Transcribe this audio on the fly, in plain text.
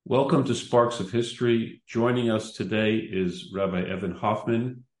Welcome to Sparks of History. Joining us today is Rabbi Evan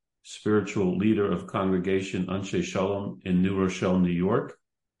Hoffman, spiritual leader of Congregation Anshe Shalom in New Rochelle, New York,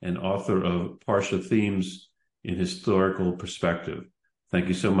 and author of Parsha Themes in Historical Perspective. Thank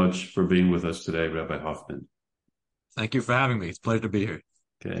you so much for being with us today, Rabbi Hoffman. Thank you for having me. It's a pleasure to be here.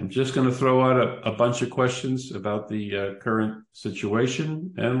 Okay, I'm just going to throw out a bunch of questions about the current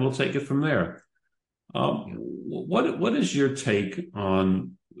situation, and we'll take it from there. What is your take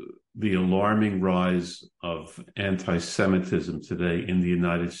on the alarming rise of anti-Semitism today in the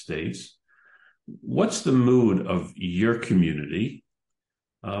United States? What's the mood of your community?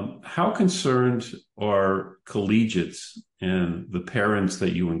 How concerned are collegiates and the parents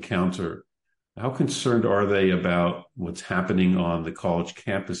that you encounter? How concerned are they about what's happening on the college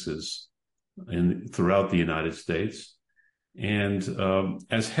campuses throughout the United States? And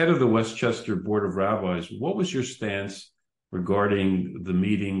as head of the Westchester Board of Rabbis, what was your stance regarding the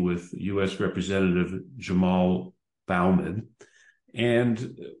meeting with U.S. Representative Jamal Bauman?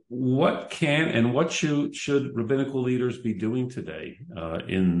 And what can and what should rabbinical leaders be doing today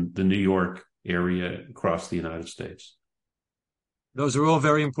in the New York area across the United States? Those are all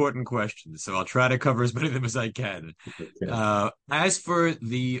very important questions, so I'll try to cover as many of them as I can. Okay. As for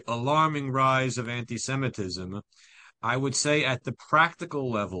the alarming rise of anti-Semitism, I would say at the practical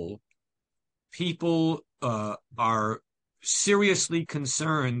level, people are seriously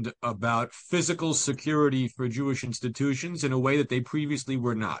concerned about physical security for Jewish institutions in a way that they previously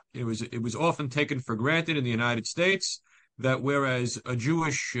were not. It was often taken for granted in the United States that whereas a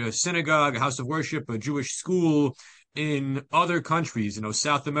Jewish synagogue, a house of worship, a Jewish school in other countries,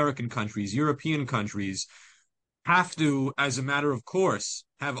 South American countries, European countries, have to, as a matter of course,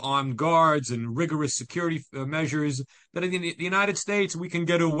 have armed guards and rigorous security measures, that in the United States, we can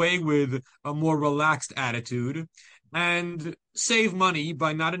get away with a more relaxed attitude and save money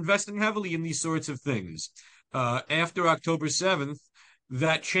by not investing heavily in these sorts of things. After October 7th,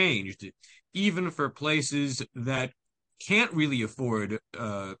 that changed. Even for places that can't really afford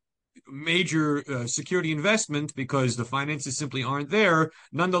major security investment because the finances simply aren't there,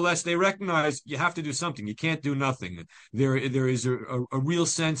 nonetheless, they recognize you have to do something. You can't do nothing. There is a real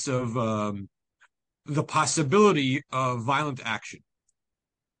sense of the possibility of violent action.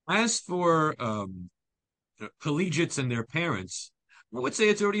 As for collegiates and their parents, I would say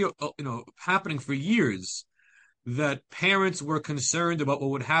it's already happening for years that parents were concerned about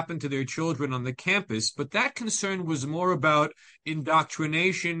what would happen to their children on the campus, but that concern was more about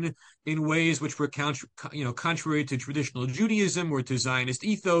indoctrination in ways which were contrary to traditional Judaism or to Zionist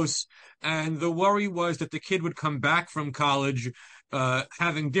ethos. And the worry was that the kid would come back from college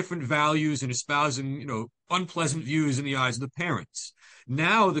having different values and espousing, unpleasant views in the eyes of the parents.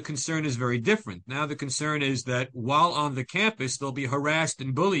 Now the concern is very different. Now the concern is that while on the campus, they'll be harassed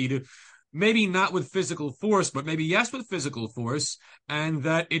and bullied, maybe not with physical force, but maybe yes with physical force, and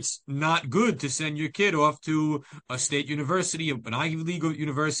that it's not good to send your kid off to a state university, an Ivy League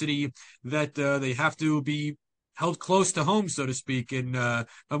university, that they have to be held close to home, so to speak, in a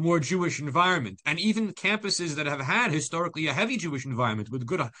more Jewish environment. And even campuses that have had historically a heavy Jewish environment with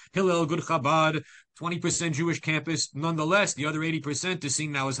good Hillel, good Chabad, 20% Jewish campus, nonetheless, the other 80% is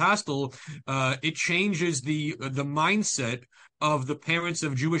seen now as hostile. It changes the mindset of the parents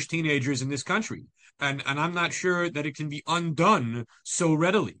of Jewish teenagers in this country. And I'm not sure that it can be undone so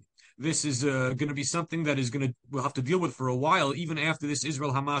readily. This is going to be something that we'll have to deal with for a while, even after this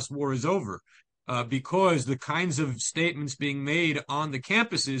Israel-Hamas war is over. Because the kinds of statements being made on the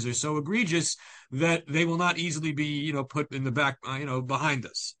campuses are so egregious that they will not easily be, put in the back, behind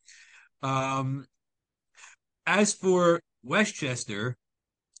us. As for Westchester,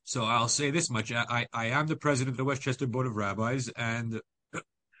 so I'll say this much. I am the president of the Westchester Board of Rabbis, and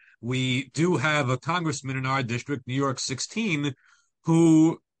we do have a congressman in our district, New York 16,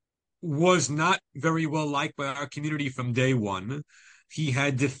 who was not very well liked by our community from day one. He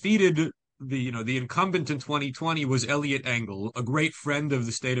had defeated the incumbent in 2020 was Elliot Engel, a great friend of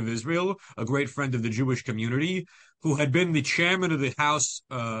the State of Israel, a great friend of the Jewish community, who had been the chairman of the House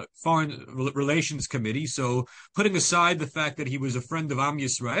Foreign Relations Committee. So putting aside the fact that he was a friend of Am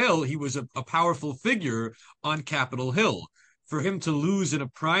Yisrael, he was a powerful figure on Capitol Hill. For him to lose in a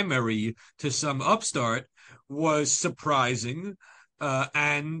primary to some upstart was surprising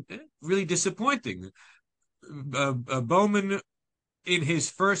and really disappointing. Bowman, in his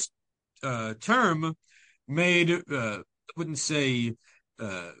first term, made, I wouldn't say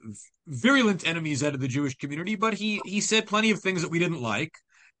virulent enemies out of the Jewish community, but he said plenty of things that we didn't like,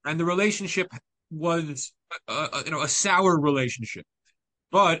 and the relationship was a sour relationship.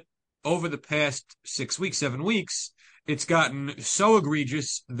 But over the past 6 weeks, 7 weeks, it's gotten so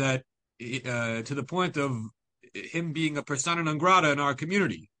egregious that to the point of him being a persona non grata in our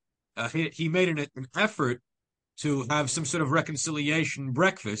community. He made an effort to have some sort of reconciliation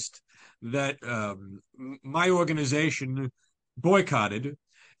breakfast that my organization boycotted.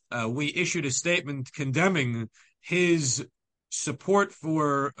 We issued a statement condemning his support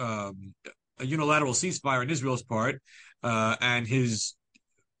for a unilateral ceasefire on Israel's part, and his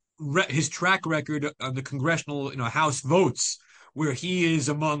track record on the congressional, House votes, where he is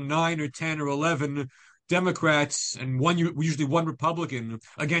among 9 or 10 or 11 Democrats and usually one Republican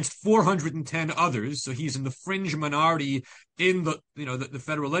against 410 others. So he's in the fringe minority in the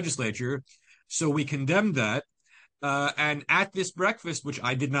federal legislature. So we condemned that. And at this breakfast, which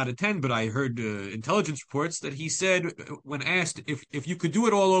I did not attend, but I heard intelligence reports that he said, when asked if you could do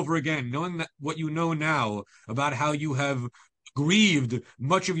it all over again, knowing that what you know now about how you have grieved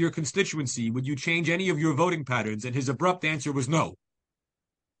much of your constituency, would you change any of your voting patterns? And his abrupt answer was no.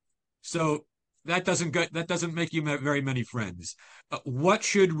 So that doesn't make you very many friends. What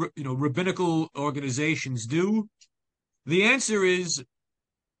should rabbinical organizations do? The answer is,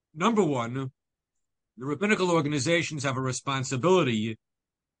 number one, the rabbinical organizations have a responsibility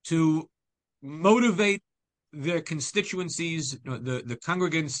to motivate their constituencies, the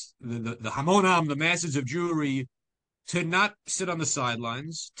congregants, the hamonam, the masses of Jewry, to not sit on the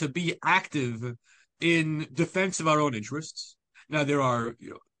sidelines, to be active in defense of our own interests. Now, there are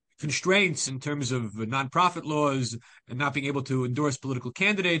constraints in terms of nonprofit laws and not being able to endorse political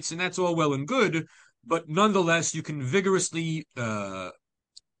candidates, and that's all well and good, but nonetheless, you can vigorously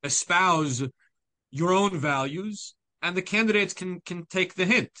espouse your own values, and the candidates can take the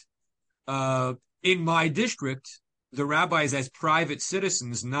hint. In my district, the rabbis, as private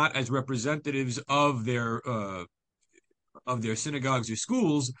citizens, not as representatives of their synagogues or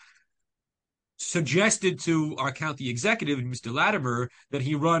schools, suggested to our county executive, Mr. Latimer, that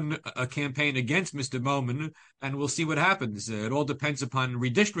he run a campaign against Mr. Momen, and we'll see what happens. It all depends upon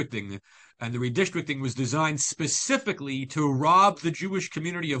redistricting, and the redistricting was designed specifically to rob the Jewish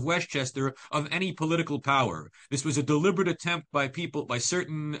community of Westchester of any political power. This was a deliberate attempt by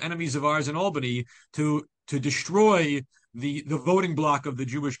certain enemies of ours in Albany to destroy the voting bloc of the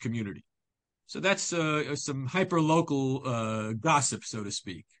Jewish community. So that's some hyper-local gossip, so to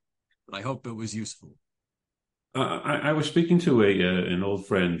speak. I hope it was useful. I was speaking to an old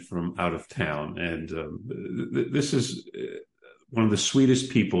friend from out of town, and this is one of the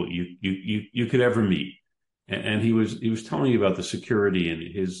sweetest people you could ever meet. And he was telling me about the security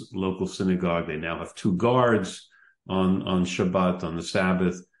in his local synagogue. They now have 2 guards on Shabbat, on the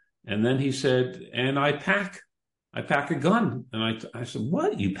Sabbath. And then he said, and I pack a gun. And I said,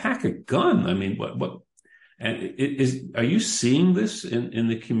 what? You pack a gun? I mean, what? And are you seeing this in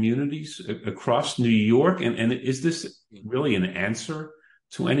the communities across New York? And is this really an answer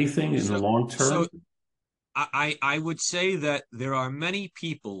to anything in the long term? So I would say that there are many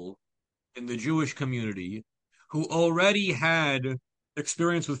people in the Jewish community who already had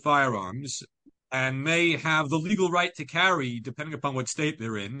experience with firearms and may have the legal right to carry, depending upon what state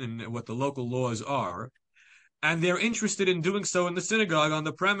they're in and what the local laws are. And they're interested in doing so in the synagogue on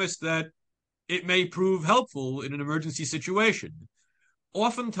the premise that it may prove helpful in an emergency situation.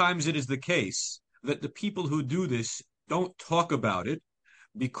 Oftentimes it is the case that the people who do this don't talk about it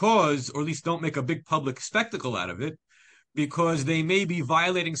because, or at least don't make a big public spectacle out of it, because they may be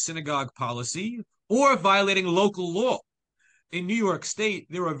violating synagogue policy or violating local law. In New York State,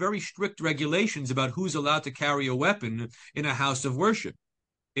 there are very strict regulations about who's allowed to carry a weapon in a house of worship.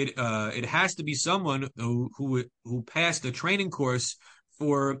 It has to be someone who passed a training course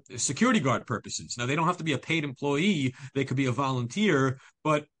for security guard purposes. Now, they don't have to be a paid employee. They could be a volunteer,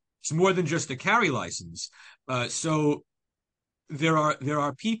 but it's more than just a carry license. So there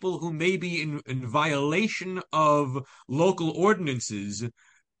are people who may be in violation of local ordinances,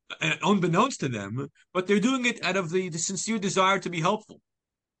 unbeknownst to them, but they're doing it out of the sincere desire to be helpful.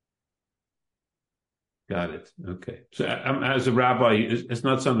 Got it. Okay. So as a rabbi, it's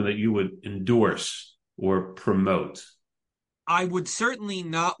not something that you would endorse or promote. I would certainly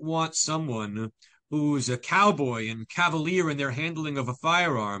not want someone who's a cowboy and cavalier in their handling of a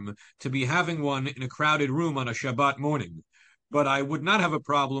firearm to be having one in a crowded room on a Shabbat morning. But I would not have a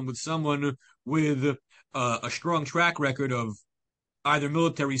problem with someone with a strong track record of either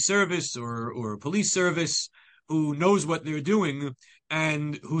military service or police service, who knows what they're doing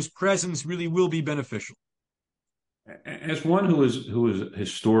and whose presence really will be beneficial. As one who is a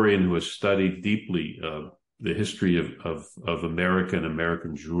historian who has studied deeply the history of America and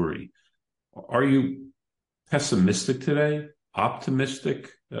American Jewry, are you pessimistic today?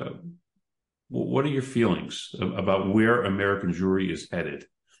 Optimistic? What are your feelings about where American Jewry is headed?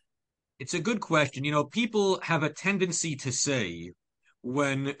 It's a good question. People have a tendency to say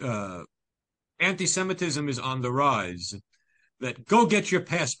when anti-Semitism is on the rise that go get your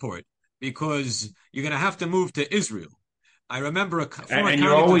passport because you're going to have to move to Israel. I remember a former And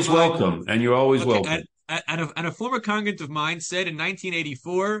you're congregant of always mine. welcome. And you're always Okay, welcome. and a former congregant of mine said in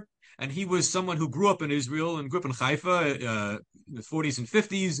 1984, and he was someone who grew up in Israel and grew up in Haifa in the 40s and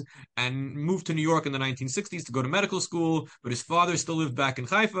 50s, and moved to New York in the 1960s to go to medical school, but his father still lived back in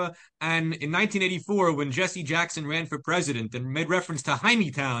Haifa. And in 1984, when Jesse Jackson ran for president and made reference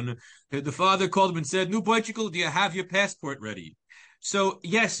to Town, the father called him and said, "Nu Boychikl, do you have your passport ready?" So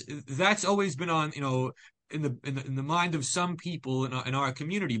yes, that's always been on, in the mind of some people in our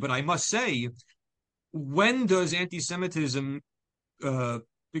community. But I must say, when does anti-Semitism uh,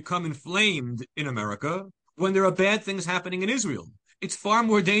 become inflamed in America? When there are bad things happening in Israel. It's far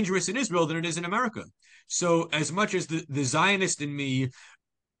more dangerous in Israel than it is in America. So as much as the Zionist in me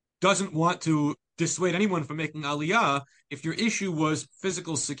doesn't want to dissuade anyone from making aliyah, if your issue was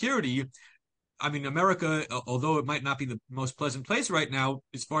physical security, I mean, America, although it might not be the most pleasant place right now,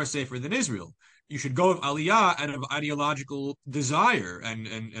 is far safer than Israel. You should go of aliyah out of ideological desire and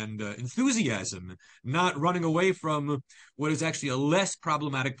enthusiasm, not running away from what is actually a less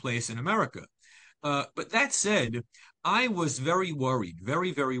problematic place in America. But that said, I was very worried,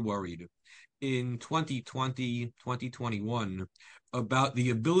 very, very worried in 2020, 2021 about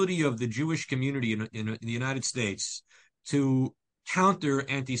the ability of the Jewish community in the United States to counter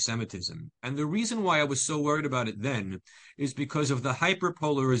anti-Semitism. And the reason why I was so worried about it then is because of the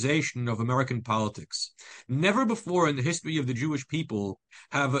hyperpolarization of American politics. Never before in the history of the Jewish people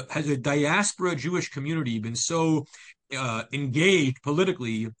has a diaspora Jewish community been so engaged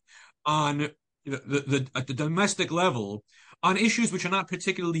politically on at the domestic level on issues which are not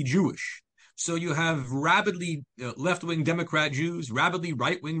particularly Jewish. So you have rabidly left-wing Democrat Jews, rabidly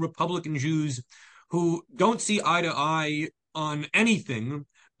right-wing Republican Jews who don't see eye to eye on anything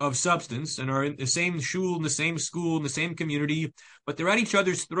of substance and are in the same shul, in the same school, in the same community, but they're at each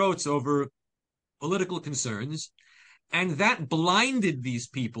other's throats over political concerns. And that blinded these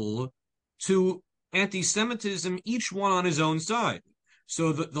people to anti-Semitism, each one on his own side.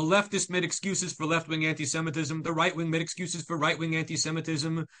 So the leftists made excuses for left-wing anti-Semitism, the right-wing made excuses for right-wing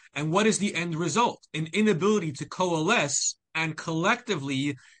anti-Semitism. And what is the end result? An inability to coalesce and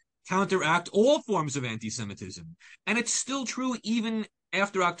collectively counteract all forms of anti-Semitism. And it's still true even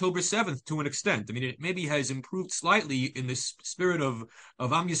after October 7th to an extent. I mean, it maybe has improved slightly in this spirit of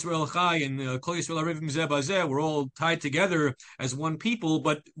Am Yisrael Chai and Kol Yisrael Arivim Zeh Bazeh. We're all tied together as one people.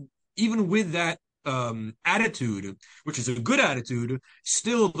 But even with that attitude, which is a good attitude,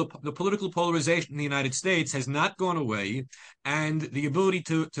 still the political polarization in the United States has not gone away, and the ability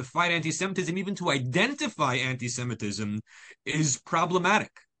to fight anti-Semitism, even to identify anti-Semitism, is problematic,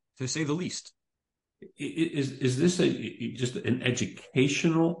 to say the least. Is this just an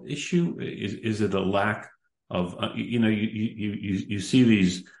educational issue? Is it a lack of you see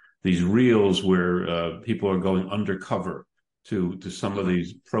these reels where people are going undercover to some of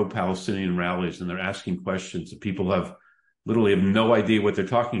these pro-Palestinian rallies, and they're asking questions that people literally have no idea what they're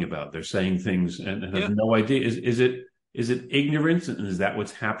talking about. They're saying things and have no idea. Is it ignorance, and is that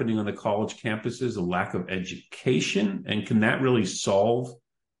what's happening on the college campuses? A lack of education, and can that really solve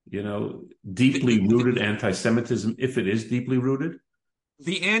deeply rooted anti-Semitism if it is deeply rooted?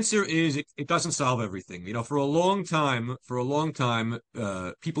 The answer is it doesn't solve everything. For a long time,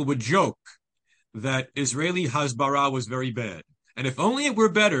 people would joke that Israeli Hasbara was very bad. And if only it were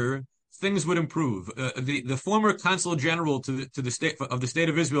better, things would improve. The former consul general to the state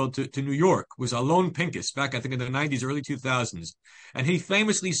of Israel to New York was Alon Pincus back, I think, in the 90s, early 2000s. And he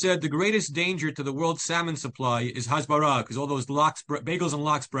famously said the greatest danger to the world salmon supply is Hasbara, because all those bagels and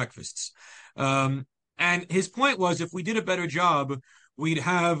lox breakfasts. And his point was, if we did a better job, we'd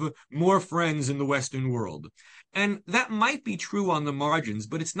have more friends in the Western world. And that might be true on the margins,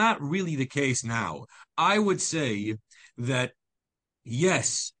 but it's not really the case now. I would say that,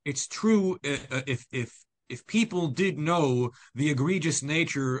 yes, it's true if people did know the egregious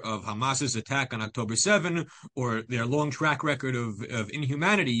nature of Hamas's attack on October 7 or their long track record of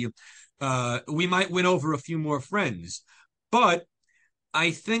inhumanity, we might win over a few more friends. But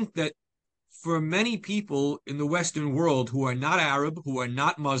I think that for many people in the Western world who are not Arab, who are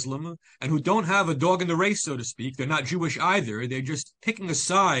not Muslim, and who don't have a dog in the race, so to speak, they're not Jewish either, they're just picking a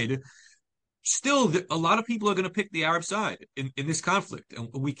side. Still, a lot of people are going to pick the Arab side in this conflict. And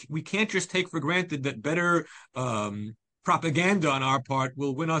we can't just take for granted that better propaganda on our part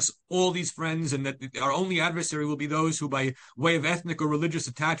will win us all these friends, and that our only adversary will be those who, by way of ethnic or religious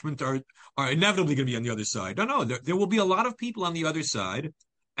attachment, are inevitably going to be on the other side. No, there will be a lot of people on the other side,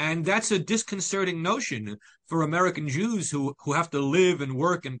 and that's a disconcerting notion for American Jews who have to live and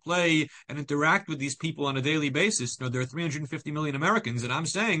work and play and interact with these people on a daily basis. There are 350 million Americans, and I'm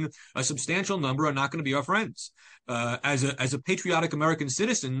saying a substantial number are not going to be our friends. As a patriotic American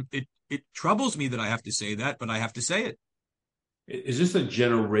citizen, it troubles me that I have to say that, but I have to say it. Is this a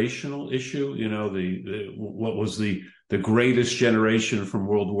generational issue? What was the greatest generation from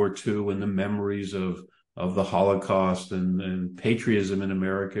World War II and the memories of the Holocaust and patriotism in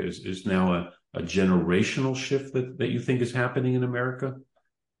America is now a generational shift that you think is happening in America?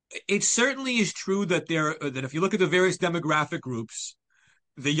 It certainly is true that that if you look at the various demographic groups,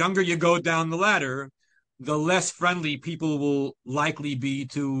 the younger you go down the ladder, the less friendly people will likely be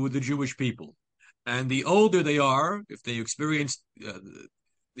to the Jewish people. And the older they are, if they experienced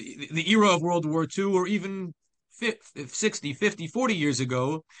the era of World War II, or even 60, 50, 40 years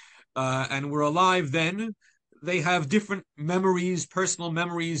ago, and were alive then, they have different memories, personal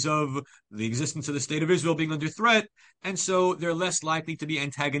memories of the existence of the state of Israel being under threat, and so they're less likely to be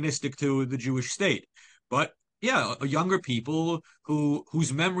antagonistic to the Jewish state. But yeah, younger people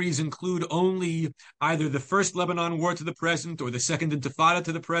whose memories include only either the first Lebanon War to the present or the second Intifada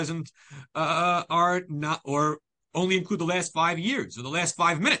to the present, are not, or only include the last 5 years or the last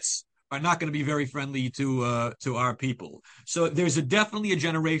 5 minutes, are not going to be very friendly to our people. So there's definitely a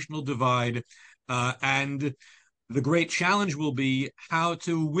generational divide, and the great challenge will be how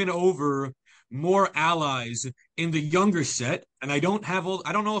to win over more allies in the younger set. And I don't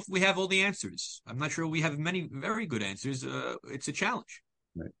know if we have all the answers. I'm not sure we have many very good answers. It's a challenge.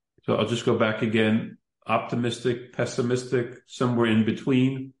 Right. So I'll just go back again. Optimistic, pessimistic, somewhere in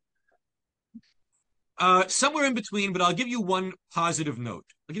between. Somewhere in between, but I'll give you one positive note.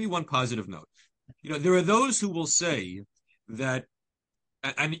 There are those who will say that,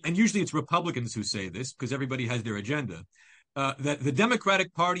 and usually it's Republicans who say this because everybody has their agenda, that the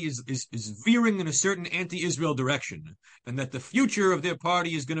Democratic Party is veering in a certain anti-Israel direction, and that the future of their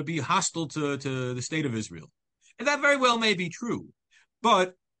party is going to be hostile to the state of Israel. And that very well may be true.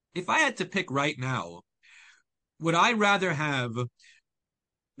 But if I had to pick right now, would I rather have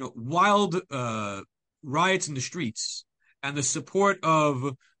wild riots in the streets and the support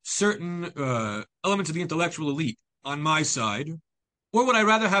of certain elements of the intellectual elite on my side, or would I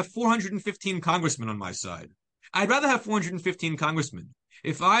rather have 415 congressmen on my side? I'd rather have 415 congressmen.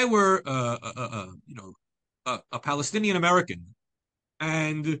 If I were a Palestinian American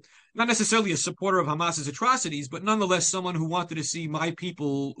and not necessarily a supporter of Hamas's atrocities, but nonetheless someone who wanted to see my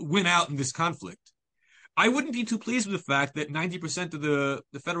people win out in this conflict, I wouldn't be too pleased with the fact that 90% of the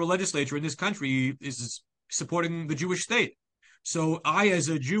federal legislature in this country is supporting the Jewish state. So I, as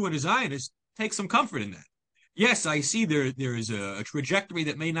a Jew and a Zionist, take some comfort in that. Yes, I see there is a trajectory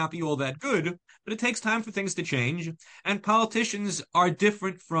that may not be all that good, but it takes time for things to change. And politicians are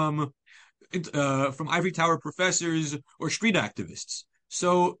different from ivory tower professors or street activists.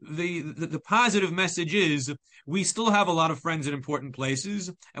 So the positive message is we still have a lot of friends in important places,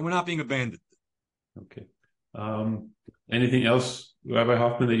 and we're not being abandoned. Okay. Anything else, Rabbi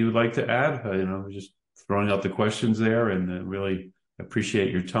Hoffman, that you would like to add? Just throwing out the questions there, and really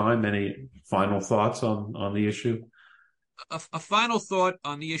appreciate your time. Any final thoughts on the issue? A final thought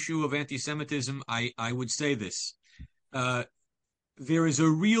on the issue of anti-Semitism, I would say this. There is a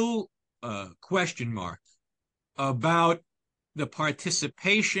real question mark about the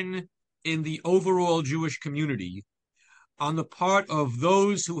participation in the overall Jewish community on the part of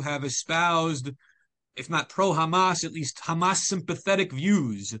those who have espoused, if not pro-Hamas, at least Hamas-sympathetic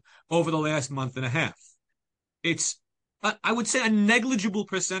views over the last month and a half. It's, I would say, a negligible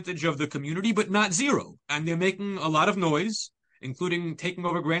percentage of the community, but not zero. And they're making a lot of noise, including taking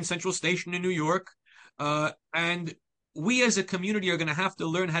over Grand Central Station in New York. And we as a community are going to have to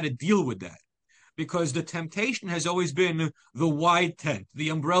learn how to deal with that, because the temptation has always been the wide tent, the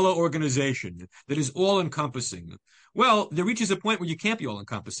umbrella organization that is all-encompassing. Well, there reaches a point where you can't be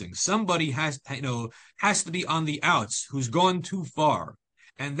all-encompassing. Somebody has to be on the outs, who's gone too far.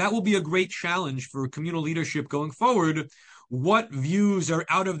 And that will be a great challenge for communal leadership going forward. What views are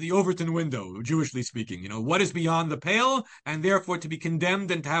out of the Overton window, Jewishly speaking? What is beyond the pale, and therefore to be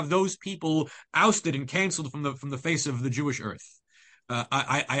condemned and to have those people ousted and canceled from the face of the Jewish earth.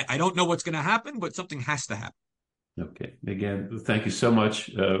 I don't know what's going to happen, but something has to happen. Okay. Again, thank you so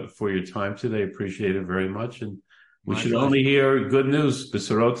much for your time today. Appreciate it very much. And we should only hear good news.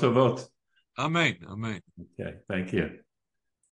 B'sorot tovot. Amen. Amen. Okay. Thank you.